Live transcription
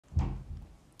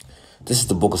This is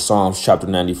the book of Psalms, chapter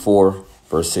 94,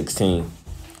 verse 16.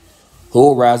 Who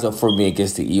will rise up for me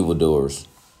against the evildoers?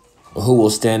 Or who will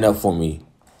stand up for me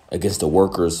against the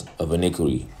workers of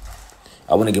iniquity?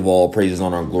 I want to give all praises,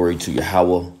 honor, and glory to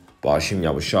Yahweh, Ba'ashem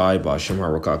Yahushai, Ba'ashem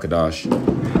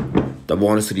Harakakadash. Double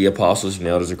honors to the apostles and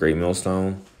elders of Great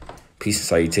Millstone. Peace and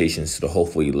salutations to the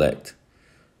hopeful elect.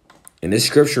 And this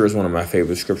scripture is one of my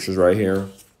favorite scriptures right here.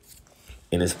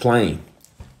 And it's plain.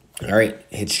 All right,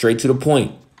 hit straight to the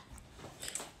point.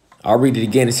 I'll read it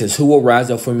again. It says, who will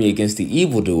rise up for me against the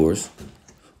evildoers?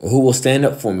 Or who will stand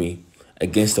up for me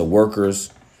against the workers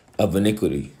of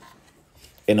iniquity?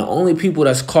 And the only people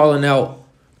that's calling out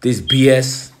this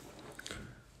BS,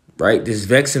 right, this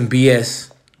vexing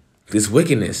BS, this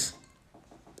wickedness,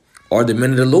 are the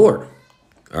men of the Lord.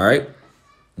 All right?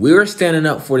 We are standing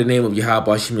up for the name of Yahweh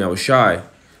Ba'ashem Yahushai.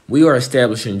 We are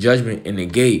establishing judgment in the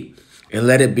gate and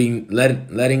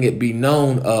letting it be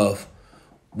known of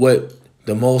what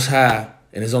the Most High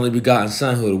and His only begotten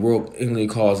Son, who the world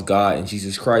English calls God and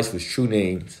Jesus Christ, whose true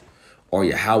names are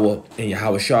Yahweh and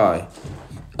Yahushai,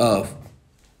 of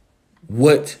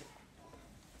what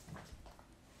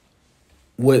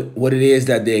it is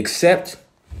that they accept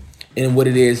and what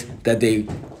it is that they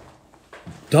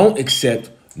don't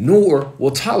accept nor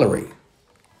will tolerate.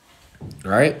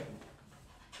 All right?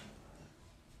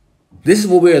 This is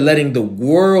what we are letting the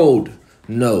world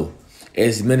know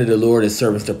as men of the Lord, as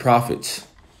servants to prophets.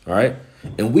 All right?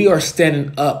 And we are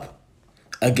standing up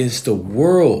against the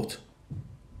world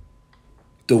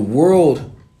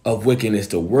of wickedness,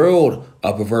 the world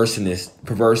of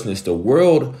perverseness, the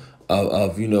world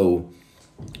of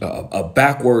a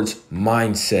backwards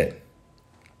mindset.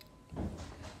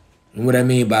 And what I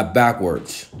mean by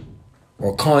backwards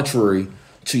or contrary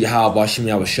to Yahweh Ba'ashem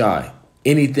Yahushai.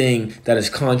 Anything that is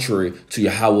contrary to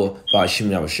Yahweh Ba'ashem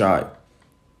Yahushai.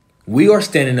 We are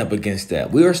standing up against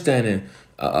that. We are standing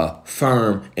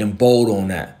firm and bold on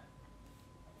that.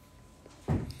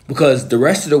 Because the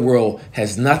rest of the world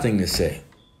has nothing to say.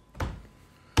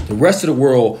 The rest of the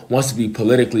world wants to be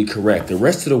politically correct. The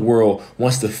rest of the world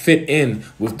wants to fit in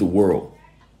with the world.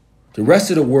 The rest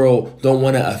of the world don't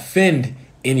want to offend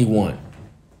anyone.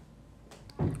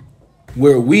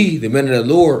 Where we, the men of the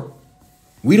Lord,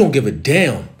 we don't give a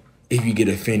damn if you get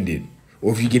offended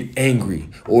or if you get angry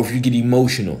or if you get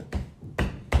emotional.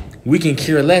 We can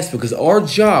care less because our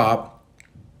job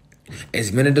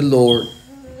as men of the Lord,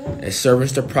 as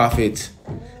servants to prophets,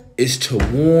 is to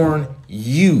warn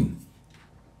you.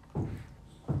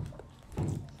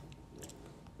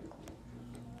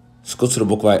 Let's go to the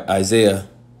book of Isaiah,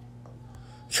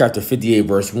 chapter 58,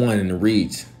 verse 1, and it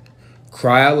reads,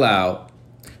 cry aloud,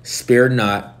 spare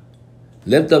not,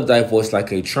 lift up thy voice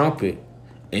like a trumpet,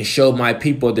 and show my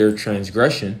people their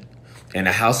transgression, and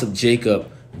the house of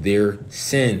Jacob their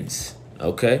sins.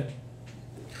 Okay?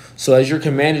 So as you're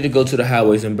commanded to go to the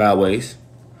highways and byways,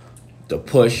 to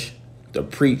push, to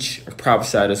preach, and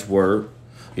prophesy this word,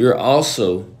 you're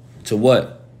also to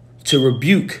what? To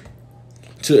rebuke,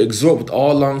 to exhort with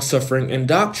all long suffering and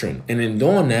doctrine. And in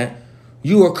doing that,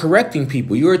 you are correcting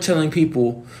people. You are telling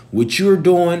people what you're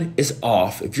doing is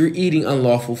off. If you're eating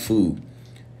unlawful food,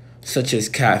 such as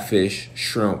catfish,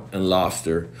 shrimp, and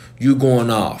lobster, you're going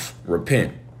off.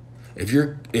 Repent.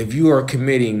 If you are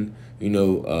committing,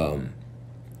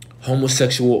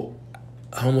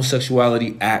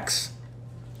 homosexuality acts,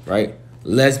 right?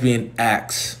 Lesbian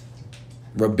acts,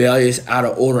 rebellious, out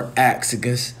of order acts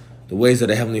against the ways of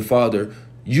the Heavenly Father,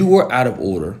 you are out of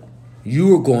order.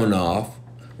 You are going off.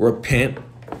 Repent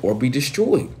or be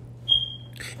destroyed.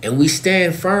 And we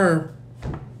stand firm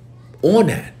on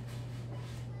that.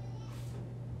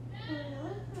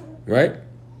 Right?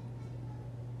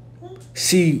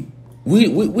 See,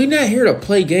 we're not here to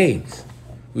play games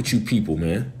with you people,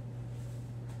 man.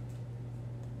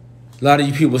 A lot of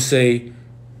you people say,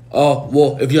 oh,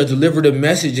 well, if you deliver the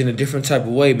message in a different type of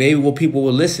way, maybe people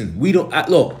will listen.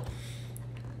 Look,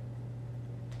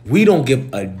 we don't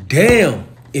give a damn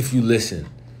if you listen.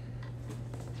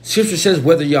 Scripture says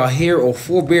whether y'all hear or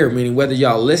forbear, meaning whether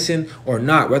y'all listen or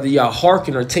not, whether y'all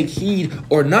hearken or take heed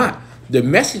or not, the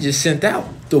message is sent out.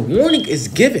 The warning is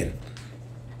given.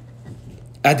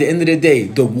 At the end of the day,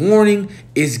 the warning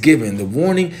is given. The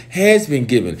warning has been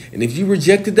given. And if you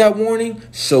rejected that warning,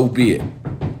 so be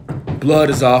it.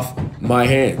 Blood is off my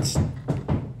hands.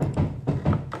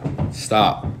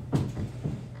 Stop.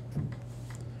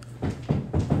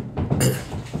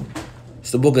 It's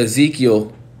the book of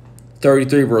Ezekiel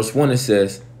 33, verse 1. It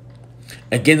says,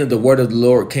 again, the word of the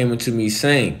Lord came unto me,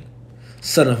 saying,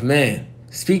 Son of man,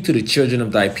 speak to the children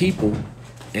of thy people,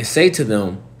 and say to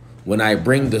them, when I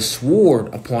bring the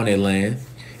sword upon a land,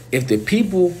 if the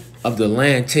people of the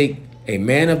land take a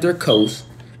man of their coast,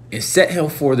 and set him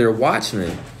for their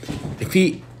watchman.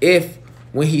 If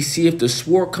when he seeth the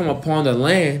sword come upon the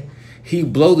land, he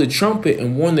blow the trumpet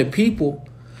and warn the people,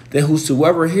 then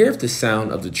whosoever heareth the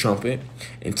sound of the trumpet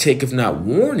and taketh not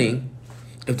warning,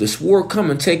 if the sword come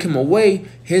and take him away,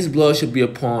 his blood shall be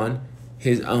upon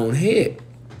his own head.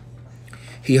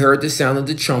 He heard the sound of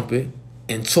the trumpet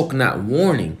and took not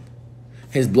warning,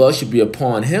 his blood shall be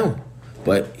upon him.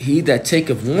 But he that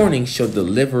taketh warning shall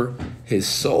deliver his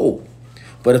soul.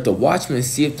 But if the watchman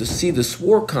see the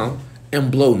sword come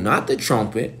and blow not the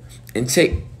trumpet, and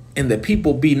the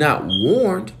people be not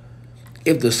warned,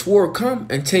 if the sword come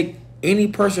and take any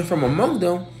person from among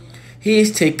them, he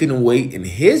is taken away in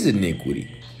his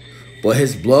iniquity. But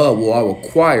his blood will I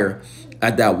require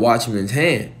at that watchman's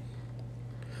hand.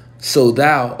 So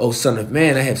thou, O son of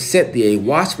man, I have set thee a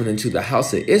watchman into the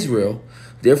house of Israel.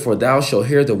 Therefore thou shalt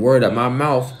hear the word of my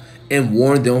mouth and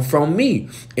warn them from me.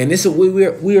 And this is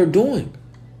what we are doing.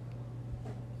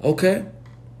 Okay?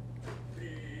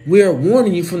 We are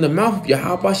warning you from the mouth of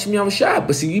Yahweh Shem Yahushua.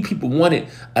 But see, you people want it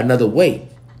another way.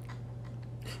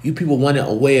 You people want it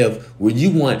a way of where you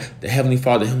want the Heavenly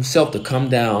Father himself to come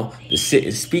down, to sit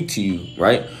and speak to you,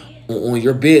 right? On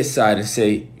your bedside and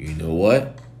say, you know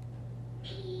what?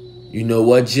 You know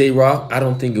what, J-Rock? I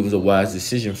don't think it was a wise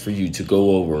decision for you to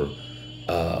go over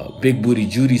Big Booty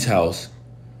Judy's house,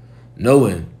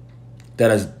 knowing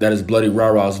that is Bloody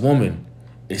Rah-Rah's woman,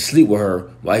 and sleep with her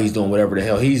while he's doing whatever the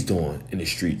hell he's doing in the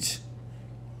streets.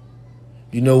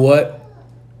 You know what,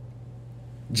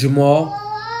 Jamal?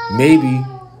 Maybe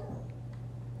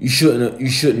you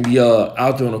shouldn't be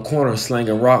out there on the corner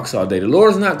slanging rocks all day. The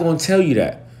Lord's not going to tell you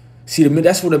that. See,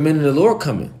 that's where the men of the Lord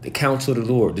come in, the counsel of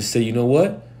the Lord, to say, you know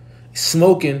what?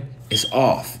 Smoking is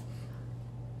off,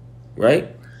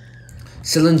 right?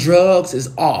 Selling drugs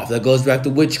is off. That goes back to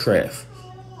witchcraft.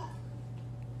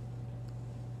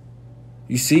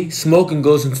 You see, smoking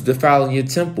goes into defiling your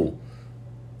temple.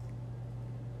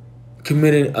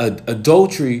 Committing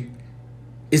adultery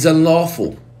is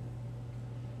unlawful.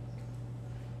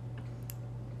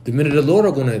 The men of the Lord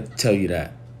are going to tell you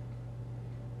that.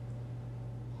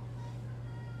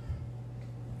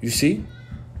 You see?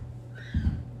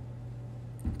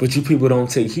 But you people don't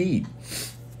take heed.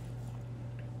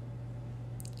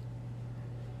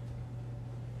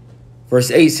 Verse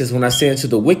 8 says, when I say unto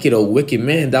the wicked, O wicked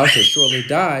man, thou shalt surely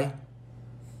die,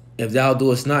 if thou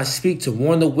doest not speak to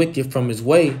warn the wicked from his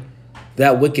way,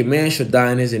 that wicked man shall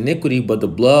die in his iniquity, but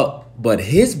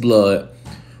his blood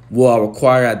will I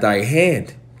require at thy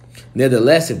hand.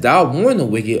 Nevertheless, if thou warn the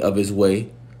wicked of his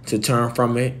way to turn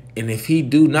from it, and if he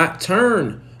do not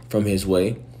turn from his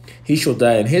way, he shall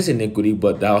die in his iniquity,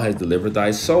 but thou hast delivered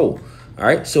thy soul. All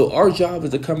right. So our job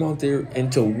is to come out there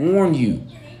and to warn you.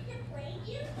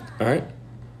 All right.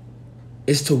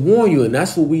 It's to warn you. And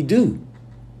that's what we do.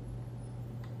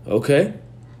 Okay.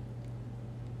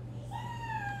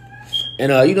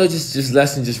 And, you know, this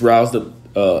lesson just roused up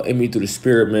in me through the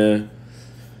spirit, man.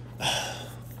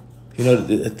 You know,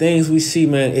 the things we see,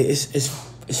 man, it's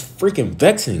freaking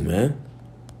vexing, man.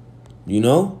 You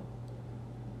know?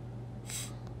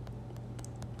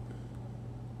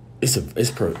 It's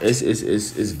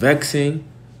vexing.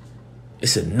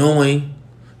 It's annoying.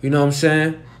 You know what I'm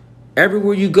saying?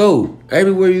 Everywhere you go,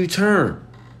 everywhere you turn.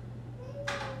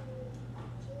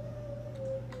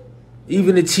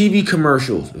 Even the TV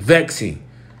commercials, vexing.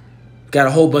 Got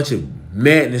a whole bunch of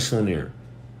madness on there.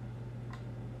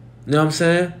 You know what I'm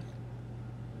saying?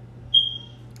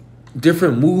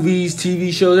 Different movies,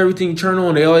 TV shows, everything you turn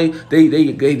on,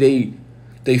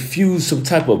 they fuse some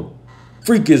type of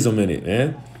freakism in it,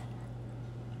 man.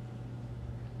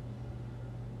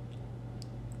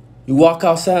 You walk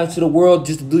outside into the world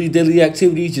just to do your daily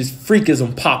activities, just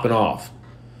freakism popping off.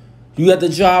 You at the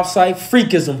job site,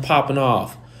 freakism popping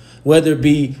off. Whether it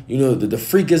be, you know, the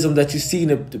freakism that you see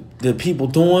the people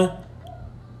doing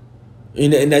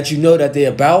and that you know that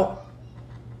they're about.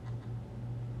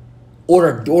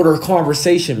 Order a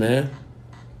conversation, man.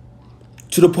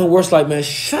 To the point where it's like, man,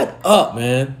 shut up,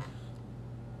 man.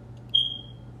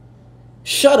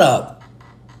 Shut up.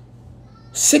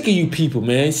 Sick of you people,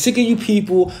 man. Sick of you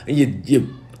people and your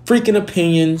freaking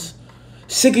opinions.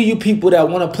 Sick of you people that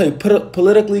want to play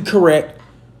politically correct.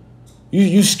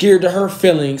 You scared to hurt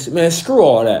feelings. Man, screw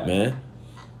all that, man.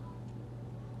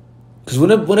 Because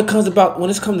when it comes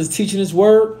to teaching his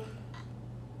word,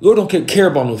 Lord don't care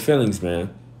about no feelings,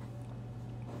 man.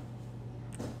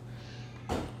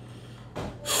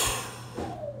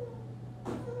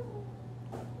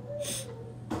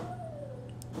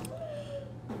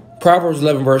 Proverbs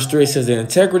 11 verse 3 says, the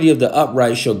integrity of the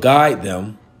upright shall guide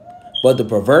them, but the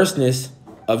perverseness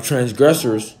of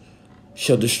transgressors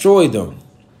shall destroy them.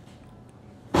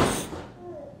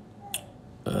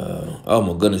 Oh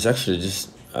my goodness, I should have just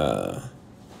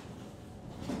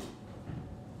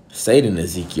stayed in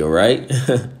Ezekiel, right?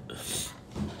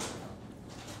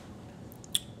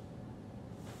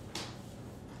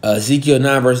 Ezekiel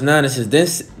 9 verse 9, it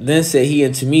says, Then said he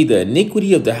unto me, the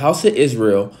iniquity of the house of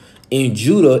Israel in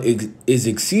Judah is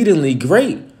exceedingly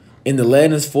great, and the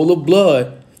land is full of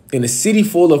blood, and the city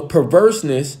full of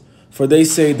perverseness, for they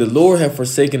say the Lord hath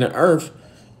forsaken the earth,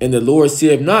 and the Lord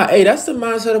saith not. Hey, that's the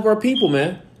mindset of our people,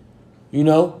 man. You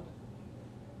know,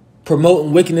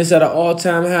 promoting wickedness at an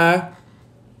all-time high,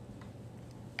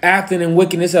 acting in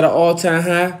wickedness at an all-time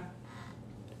high,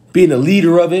 being the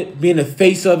leader of it, being the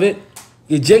face of it.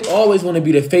 Yeah, Jake always want to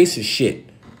be the face of shit.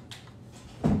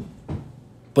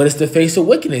 But it's the face of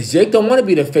wickedness. Jake don't want to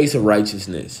be the face of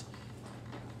righteousness.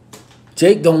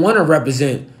 Jake don't want to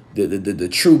represent the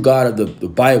true God of the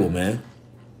Bible, man.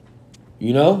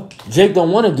 You know? Jake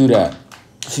don't want to do that.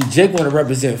 See, Jake want to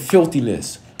represent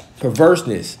filthiness,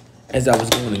 perverseness, as I was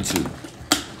going into.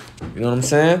 You know what I'm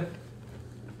saying?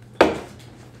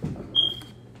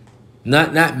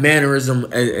 Not mannerism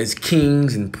as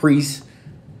kings and priests,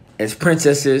 as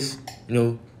princesses, you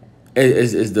know,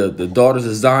 as the daughters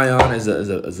of Zion, as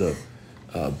a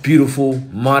beautiful,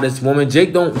 modest woman.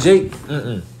 Jake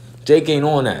ain't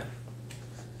on that.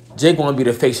 Jake want to be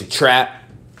the face of trap,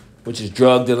 which is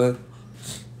drug dealing.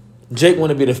 Jake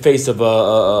want to be the face of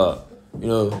you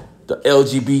know, the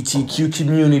LGBTQ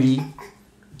community. You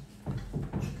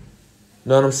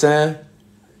know what I'm saying?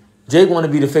 Jake want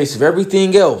to be the face of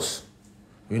everything else.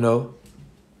 You know?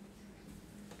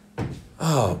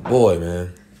 Oh, boy,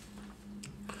 man.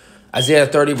 Isaiah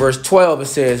 30, verse 12, it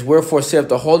says, Wherefore saith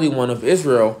the Holy One of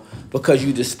Israel, because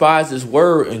you despise his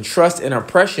word and trust in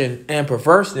oppression and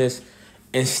perverseness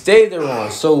and stay thereon.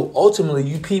 So ultimately,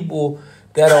 you people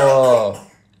that are,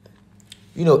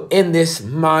 you know, in this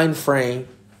mind frame,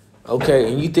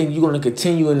 okay, and you think you're going to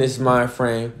continue in this mind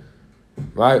frame,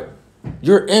 right?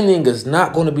 Your ending is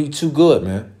not going to be too good,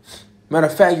 man. Matter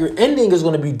of fact, your ending is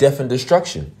going to be death and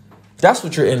destruction. That's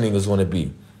what your ending is going to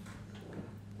be.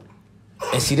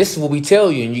 And see, this is what we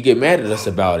tell you, and you get mad at us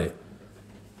about it.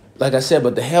 Like I said,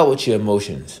 but the hell with your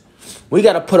emotions. We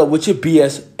got to put up with your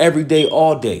BS every day,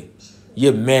 all day.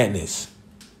 Your madness.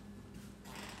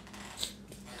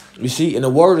 You see, and the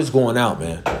word is going out,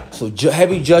 man. So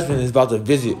heavy judgment is about to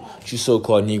visit you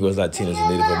so-called Negroes, Latinos,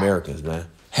 and Native Americans, man.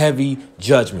 Heavy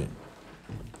judgment.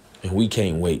 And we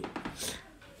can't wait.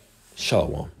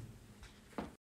 Shalom.